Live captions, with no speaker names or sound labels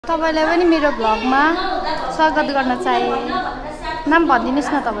तपाईलाई पनि मेरो भ्लगमा स्वागत गर्न चाहे। नाम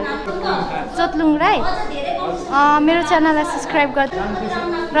भनिदिनुस् न तपाईको। चोतलुङ राई। मेरो च्यानललाई सब्स्क्राइब गर्नु।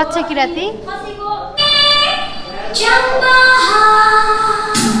 रक्षा किराती।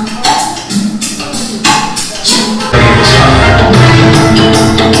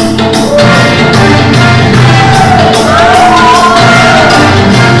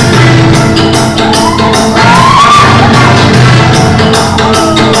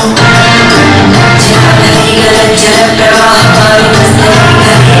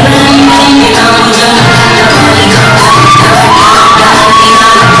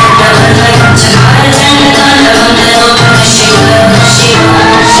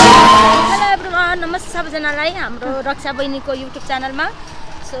 रक्षा बहिनीको युट्युब च्यानलमा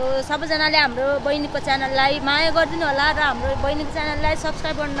सो सबैजनाले हाम्रो बहिनीको च्यानललाई माया गरिदिनु होला र हाम्रो बहिनीको च्यानललाई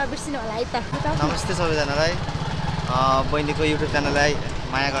सब्स्क्राइब गर्न नबिर्सिनु होला है त। नमस्ते सबैजनालाई, बहिनीको युट्युब च्यानललाई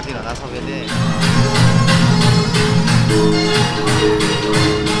माया गरिदिनु होला सबैले।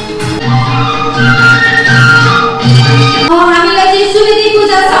 हामीलाई चाहिँ सुवेदी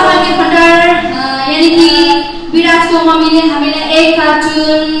पूजा सामग्री भण्डार यानी कि विराटको मम्मीले हामीलाई एक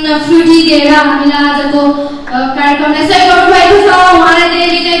कार्टुन फ्रुटी दिएर हामीलाई आजको कार्यक्रमलाई सहयोग गर्नुभएको छ। उहाँलाई धेरै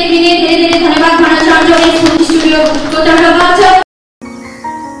धन्यवाद भन्न चाहन्छु यस स्टुडियोको तर्फबाट।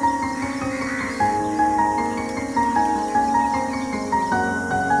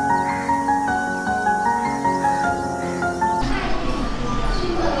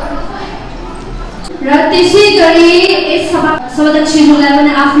 र त्यसै गरी यस सभाध्यक्षहरूलाई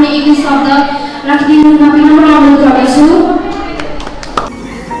पनि आफ्नो एक शब्द राखिदिनु विनम्र अनुरोध गर्दछु।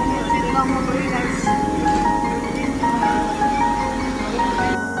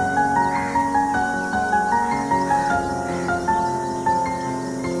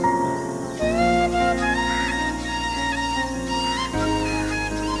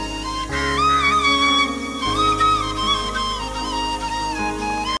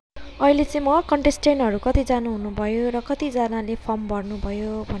 अहिले चाहिँ म कन्टेस्टेन्टहरू कतिजना हुनुभयो र कतिजनाले फर्म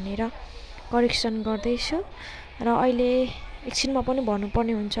भर्नुभयो भनेर करेक्सन गर्दैछु र अहिले एकछिनमा पनि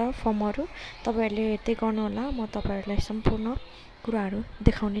भर्नुपर्ने हुन्छ फर्महरू। तपाईँहरूले हेर्दै गर्नुहोला, म तपाईँहरूलाई सम्पूर्ण कुराहरू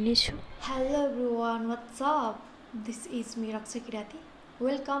देखाउने नै छु। Hello everyone, what's up, this is me Raksha Kirati.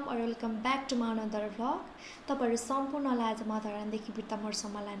 Welcome back to my another vlog. तपाईँहरू सम्पूर्णलाई आज म धरानदेखि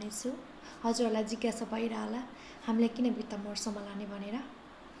बिर्तामोडसम्म लानेछु। हजुरहरूलाई जिज्ञासा भइरह होला हामीले किन बिर्तामोडसम्म लाने भनेर।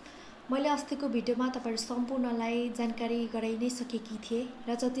 मैले अस्तिको भिडियोमा तपाईहरु सम्पूर्णलाई जानकारी गराइ नै सकेकी थिए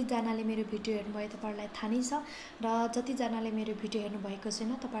र जतिजनाले मेरो भिडियो हेर्नुभयो तपाईहरुलाई थाहा नै छ र जतिजनाले मेरो भिडियो हेर्नु भएको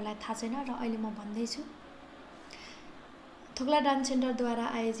छैन तपाईहरुलाई थाहा छैन र अहिले म भन्दै छु। थोक्ला डान्स सेन्टरद्वारा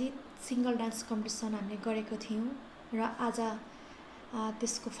आयोजित सिंगल डान्स कम्पिटिसन हामीले गरेको थियौं र आज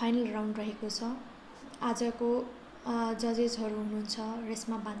त्यसको फाइनल राउन्ड रहेको छ। आजको जजेसहरु हुनुहुन्छ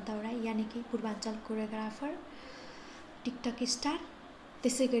रेशमा बान्तौरा यानी कि पूर्वाञ्चल कोरियोग्राफर, टिकटक स्टार,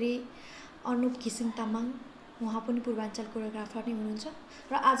 त्यसैगरी अनुप घिसिङ तामाङ उहाँ पनि पूर्वाञ्चल कोरियोग्राफर नै हुनुहुन्छ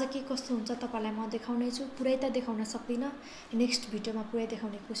र आज के कस्तो हुन्छ तपाईलाई म देखाउने छु। पुरै त देखाउन सक्दिन, नेक्स्ट भिडियोमा पुरै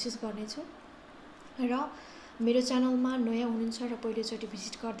देखाउने कोसिस गर्ने छु। र मेरो च्यानलमा नयाँ हुनुहुन्छ र पहिलोचोटि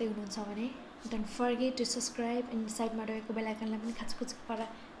भिजिट गर्दै हुनुहुन्छ भने don't forget to subscribe and साइडमा रहेको बेल आइकनलाई पनि खाचखुच गरेर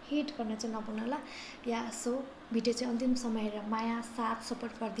हिट गर्न चाहिँ नभुल्नु होला। या सो भिडियो चाहिँ अन्तिम समय हेरेर माया साथ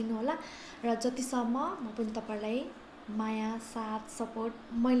सपोर्ट गरिदिनु होला र जतिसम्म म पनि तपाईलाई माया साथ सपोर्ट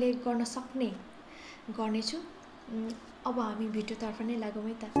मैले गर्न सक्ने गर्नेछु। अब हामी भिडियोतर्फ नै लागौँ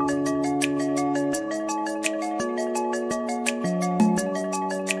है त।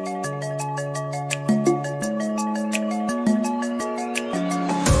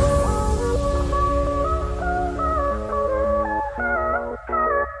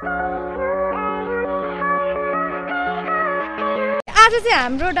 आज चाहिँ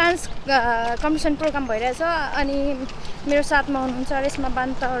हाम्रो डान्स कम्पिटिसन प्रोग्राम भइरहेछ अनि मेरो साथमा हुनुहुन्छ रेशमा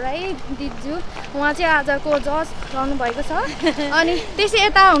बान्तौरा दिजु, उहाँ चाहिँ आजको जज रहनु भएको छ। अनि त्यसै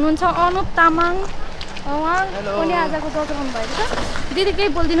यता हुनुहुन्छ अनुप तामाङ, उहाँ पनि आजको जज रहनु भएको छ। दिदी केही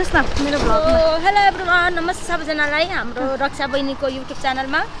बोलिदिनुस् न मेरो भ्लगमा। हेलो एभ्रिवान, नमस्ते सबैजनालाई हाम्रो रक्षा बहिनीको युट्युब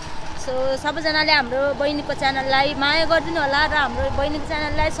च्यानलमा। सो सबैजनाले हाम्रो बहिनीको च्यानललाई माया गरिदिनु होला र हाम्रो बहिनीको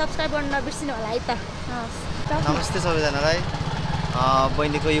च्यानललाई सब्स्क्राइब गर्न नबिर्सिनु होला है त। नमस्ते सबैजनालाई,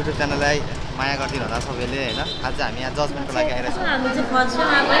 बहिनीको युट्युब च्यानललाई माया गरिदिनु होला सबैले हैन। आज हामी यहाँ जजमेन्टको लागि आइरहेको छौँ। हामी चाहिँ फर्स्ट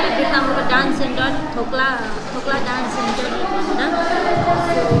टाइम आएको है बिर्तामोडको डान्स सेन्टर थोक्ला डान्स सेन्टर हैन।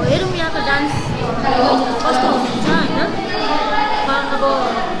 सो हेरौँ यहाँको डान्स कस्तो हुन्छ हैन। अब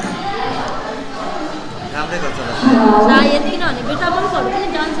राम्रै गर्छ होला सायद, किनभने बिर्तामोडकोहरू पनि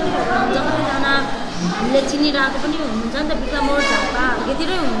डान्सरहरू हुन्छ, कतिजना हामीले चिनिरहेको पनि हुनुहुन्छ नि त। बिर्तामोड झापा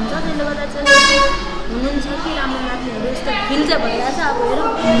हर्केतिरै हुनुहुन्छ, त्यसले गर्दा चाहिँ हुनुहुन्छ कि राम्रो लाग्नेहरू यस्तो फिल चाहिँ भइरहेछ अब हेरौँ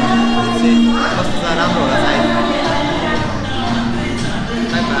कस्तो छ राम्रो होला सायद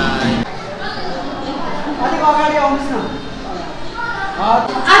बाई बाई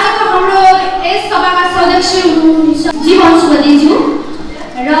आजको हाम्रो यस सभाका सदस्य हुनुहुन्छ जीवन सुबदेज्यू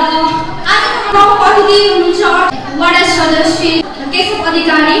र आजको प्रमुख अतिथि हुनुहुन्छ वडा सदस्य केशव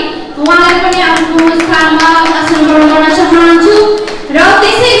अधिकारी उहाँलाई पनि आफ्नो स्थानमा आसन ग्रहण गर्न चाहन्छु र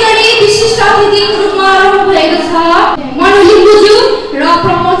त्यसै गरी विशिष्ट अतिथिको रूपमा आउनुभएको छ मनु लिम्बुज्यू र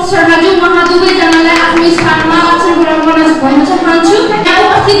प्रमोद शर्माज्यू उहाँ दुवैजनालाई आफ्नो स्थानमा आसन ग्रहण गर्न भन्न चाहन्छु यहाँ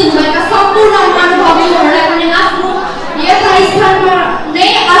उपस्थित हुनुभएका सम्पूर्ण महानुभावहरूलाई पनि आफ्नो यथा स्थानमा नै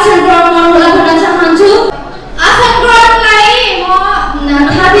आसन ग्रहण गर्नुहोला भन्न चाहन्छु आसन ग्रहणलाई म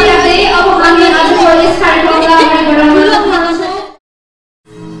थापी राख्दै अब हामी आजको यस कार्यक्रमलाई अगाडि बढाउन चाहन्छौँ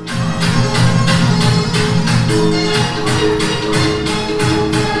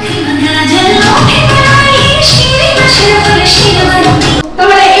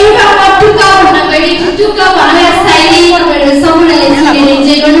तपाईँलाई एउटा टुक्का भन्न गएँ टुक्का भनेर साइली तपाईँहरू सबैले चिनेर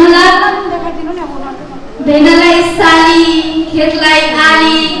इन्जोय गर्नुहोला भेनालाई साली खेतलाई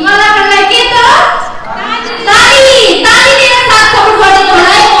आली कलाकारलाई के त ताली ताली दिएर साथ सपोर्ट गरिदिनु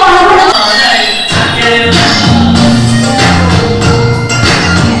होला है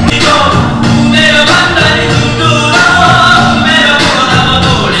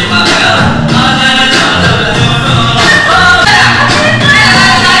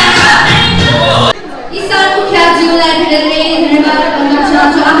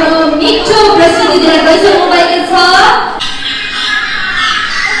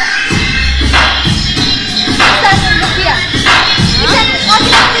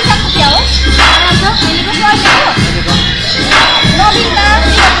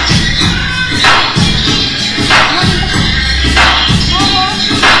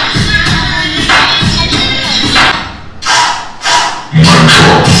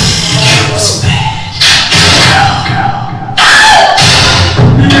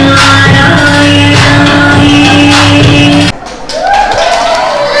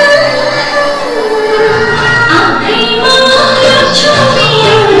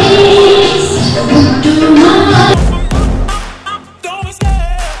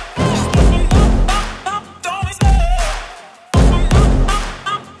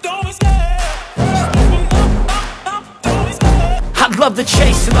Love the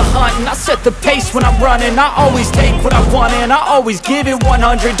chase and the hunt, and I set the pace when I'm running. I always take what I want and I always give it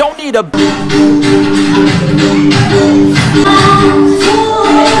 100. Don't need a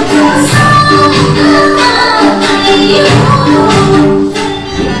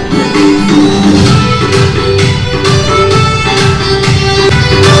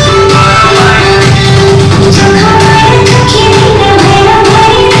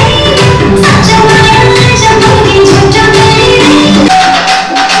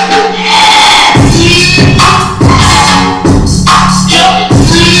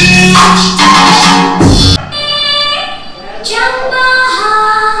Jump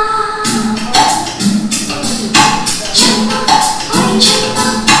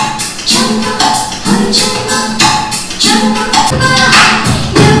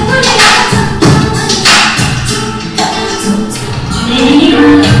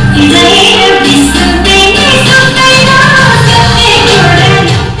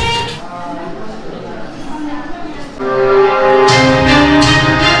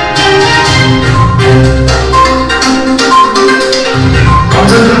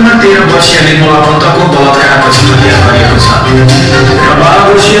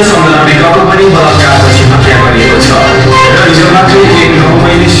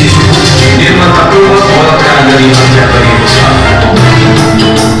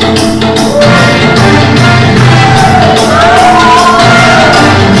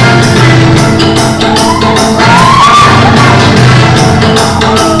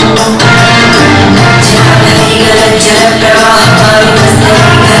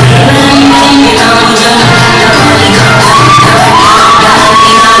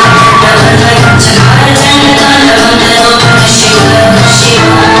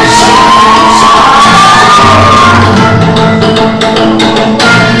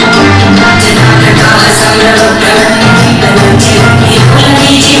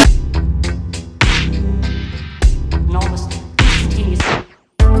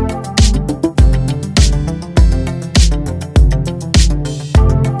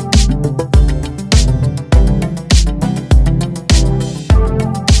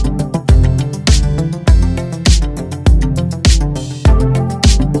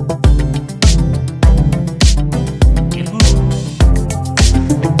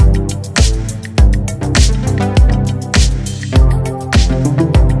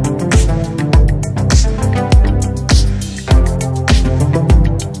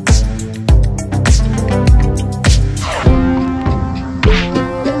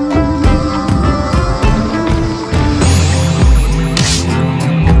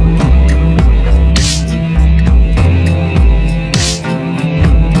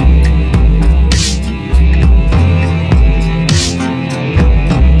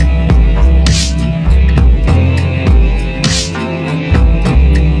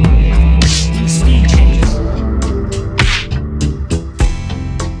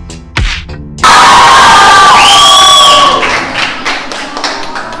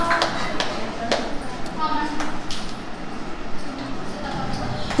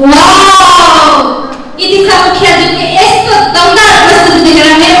wow इतिहासको खेलको यस्तो दमदार प्रस्तुति देखेर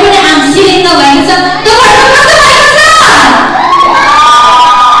मेरो पनि आँखा सिलिङ भएको छ तपाईहरुको कस्तो भएको छ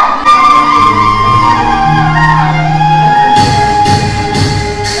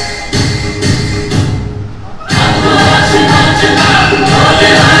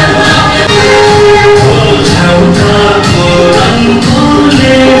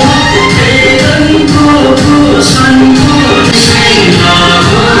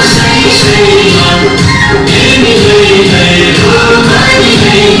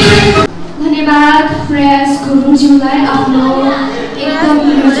धन्यवाद प्रयास गुरुजीलाई आफ्नो एकदम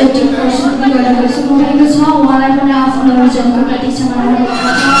इनर्जेटिक प्रस्तुति गरेको सक्नुभएको छ उहाँलाई पनि आफ्नो जनको प्रतीक्षामा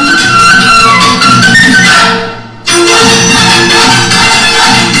रहनुभएको छ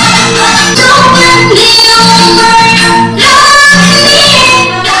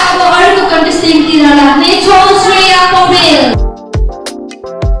अब अर्को कन्टेस्टेन्टतिर लाग्नेछौँ श्रेया पौडेल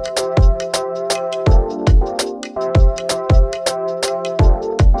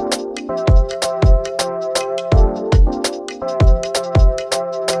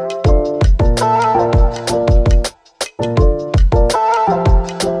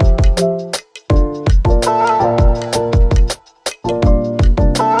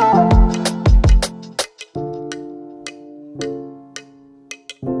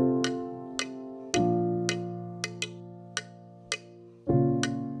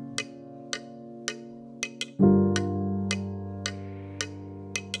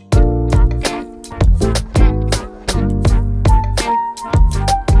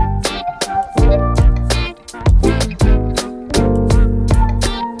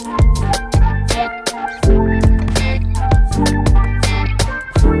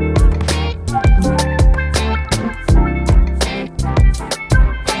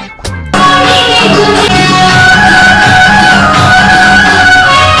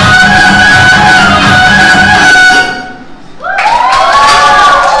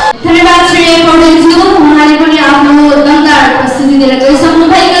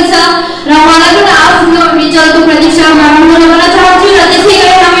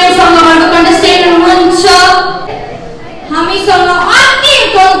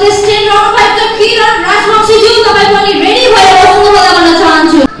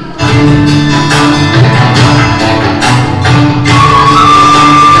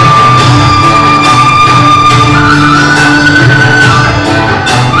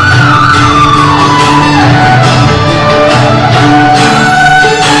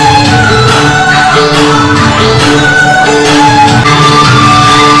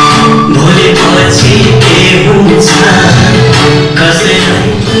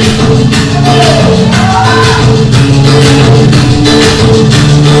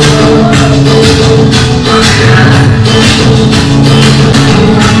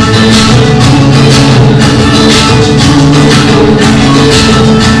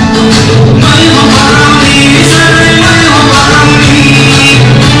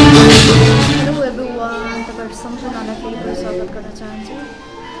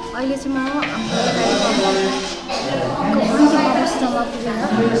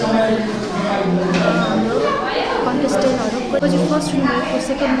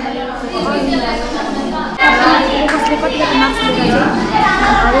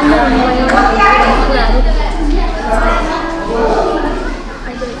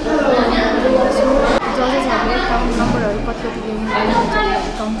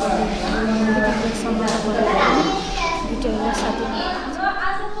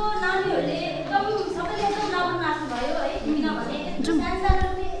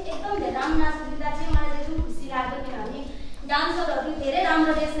डान्सरहरु धेरै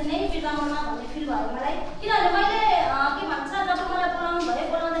राम्रो रहेछ नै बिर्तामोडमा भन्ने फिल भयो मलाई किनभने मैले के भन्छ जब मलाई बोलाउनु भयो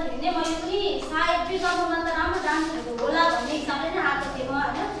बोलाउँदाखेरि नै मैले पनि सायद बिर्तामोडमा त राम्रो डान्सरहरु होला भन्ने हिसाबले नै आएको थिएँ म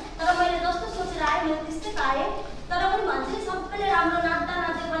हैन तर मैले जस्तो सोचेर आए मैले त्यस्तै पाएँ तर पनि भन्छ सबैले राम्रो नाच्दा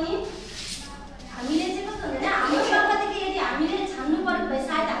नाच्दै पनि हामीले चाहिँ कस्तो हुन्छ हैन हाम्रो तर्फदेखि यदि हामीले छान्नु पर्यो भए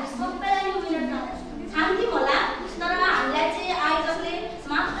सायद हामी सबैलाई यो मिनटमा छान्थ्यौँ होला तर हामीलाई चाहिँ आयोजकले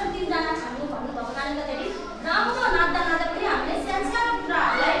मात्र 3 जना छान्नु भन्नु भएको कारणले गर्दाखेरि राम्रो नाच्दा नाच्दा पनि हामीले सानो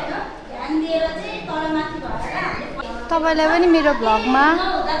कुराहरूलाई हैन ध्यान दिएर चाहिँ तलमाथि भएर तपाईलाई पनि मेरो भ्लगमा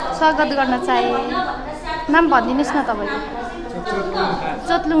स्वागत गर्न चाहे नाम भनिदिनुस् न तपाईले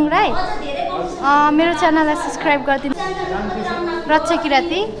चोतलुङ राई मेरो च्यानललाई सब्स्क्राइब गरिदिनु रक्षा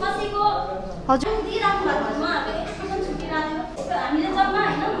किराती हजुर हामीले जम्मा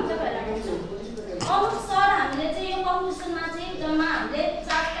हैन हुन्छ भइरहेको छ अरु सर हामीले चाहिँ यो कम्पिटिसनमा चाहिँ जम्मा हामीले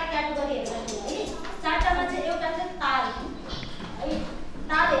 4टा क्याटेगोरी हेरेको थियौ है 4टामा चाहिँ एउटा चाहिँ ताल है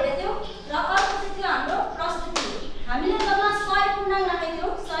ताल हेरेको थियौ र अर्को चाहिँ थियो हाम्रो प्रस्तुति हामीले जम्मा 100 पूर्णाङ्क राखेको थियौ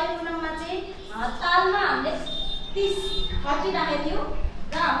 100 तालमा हामीले 30 राखेको थियौँ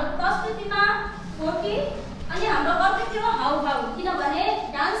र हाम्रो प्रस्तुतिमा 40 अनि हाम्रो अर्को थियो हाउभाउ किनभने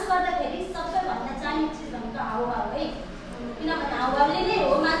डान्स गर्दाखेरि सबैभन्दा चाहिने चिज भनेको हाउभाउ है किनभने हाउभाउले नै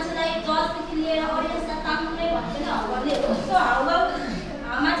हो मान्छेलाई जजदेखि लिएर अडियन्सलाई तान्ने भनेको नै हाउभाउले हो त्यो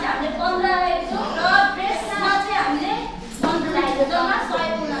हाउभाउमा चाहिँ हामीले 15 राखेको छौँ र ड्रेसमा चाहिँ हामीले 15 राखेको जम्मा 100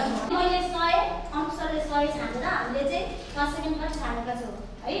 पुरा मैले 100 अनुसारले 100 छानेर हामीले चाहिँ फर्स्ट सेकेन्ड फर्स्ट छानेका छौँ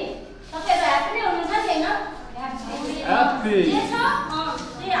है तपाईँहरू ह्याप्पी नै हुनुहुन्छ छैन ह्याप्पी के छ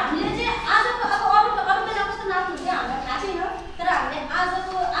हामीले